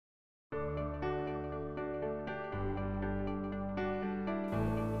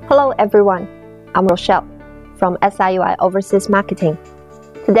Hello everyone, I'm Rochelle from SIUI Overseas Marketing.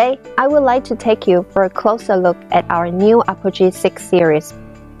 Today, I would like to take you for a closer look at our new Apogee 6 series.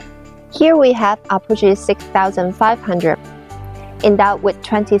 Here we have Apogee 6500, endowed with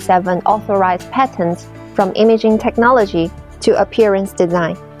 27 authorized patents from imaging technology to appearance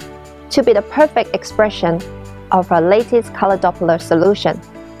design, to be the perfect expression of our latest color Doppler solution.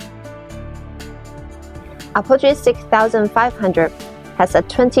 Apogee 6500 has a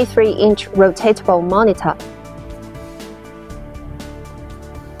 23-inch rotatable monitor,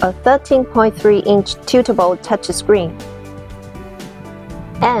 a 13.3-inch tunable touchscreen,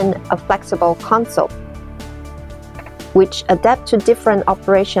 and a flexible console, which adapt to different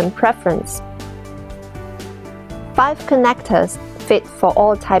operation preference. 5 connectors fit for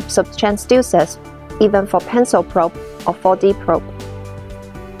all types of transducers, even for pencil probe or 4D probe.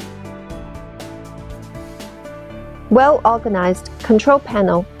 Well-organized control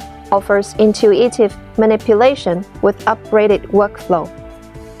panel offers intuitive manipulation with upgraded workflow.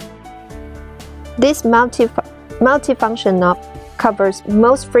 This multifunction knob covers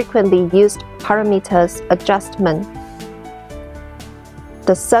most frequently used parameters adjustment.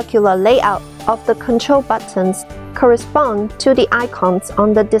 The circular layout of the control buttons correspond to the icons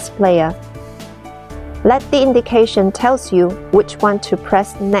on the display. Let the indication tells you which one to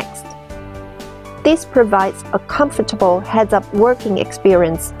press next. This provides a comfortable heads-up working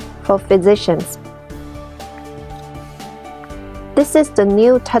experience for physicians. This is the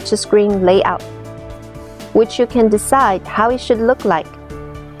new touchscreen layout, which you can decide how it should look like.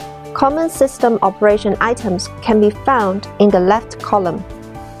 Common system operation items can be found in the left column.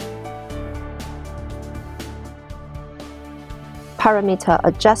 Parameter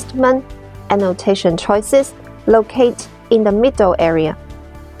adjustment and annotation choices locate in the middle area.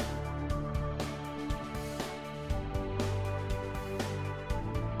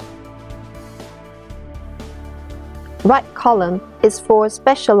 Right column is for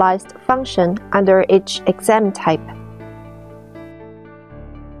specialized function under each exam type.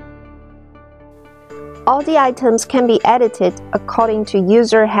 All the items can be edited according to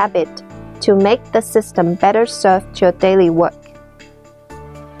user habit to make the system better serve your daily work.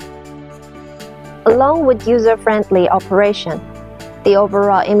 Along with user-friendly operation, the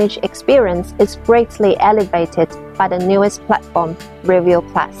overall image experience is greatly elevated by the newest platform, Review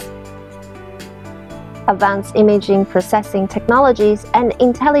Plus. Advanced imaging processing technologies and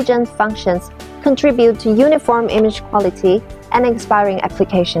intelligent functions contribute to uniform image quality and inspiring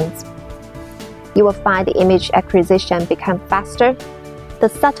applications. You will find the image acquisition become faster, the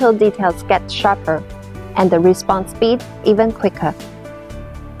subtle details get sharper, and the response speed even quicker.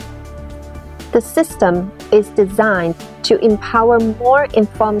 The system is designed to empower more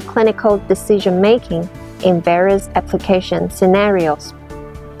informed clinical decision-making in various application scenarios.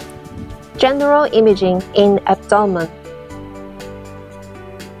 General imaging in abdomen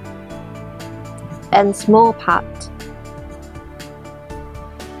and small part.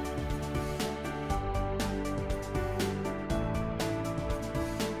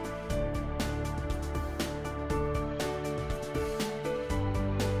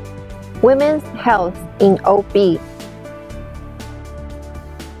 Women's health in OB.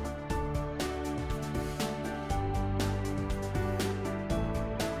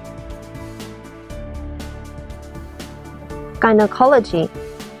 Gynecology.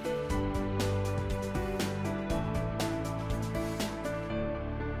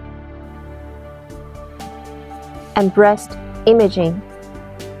 And breast imaging.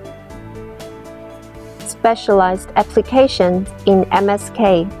 Specialized applications in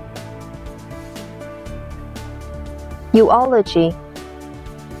MSK. Urology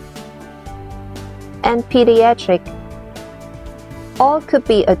and pediatric. All could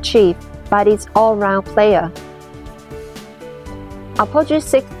be achieved by this all-round player. Apogee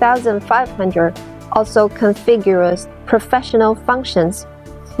 6500 also configures professional functions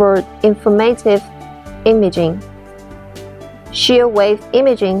for informative imaging, shear wave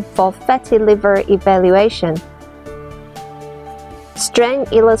imaging for fatty liver evaluation, strain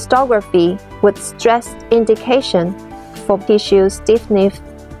elastography with stress indication for tissue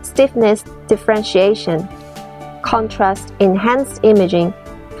stiffness differentiation, contrast enhanced imaging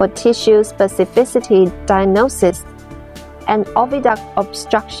for tissue specificity diagnosis, and oviduct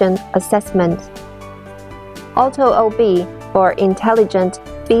obstruction assessment. Auto OB for intelligent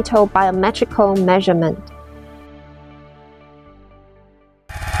fetal biometrical measurement.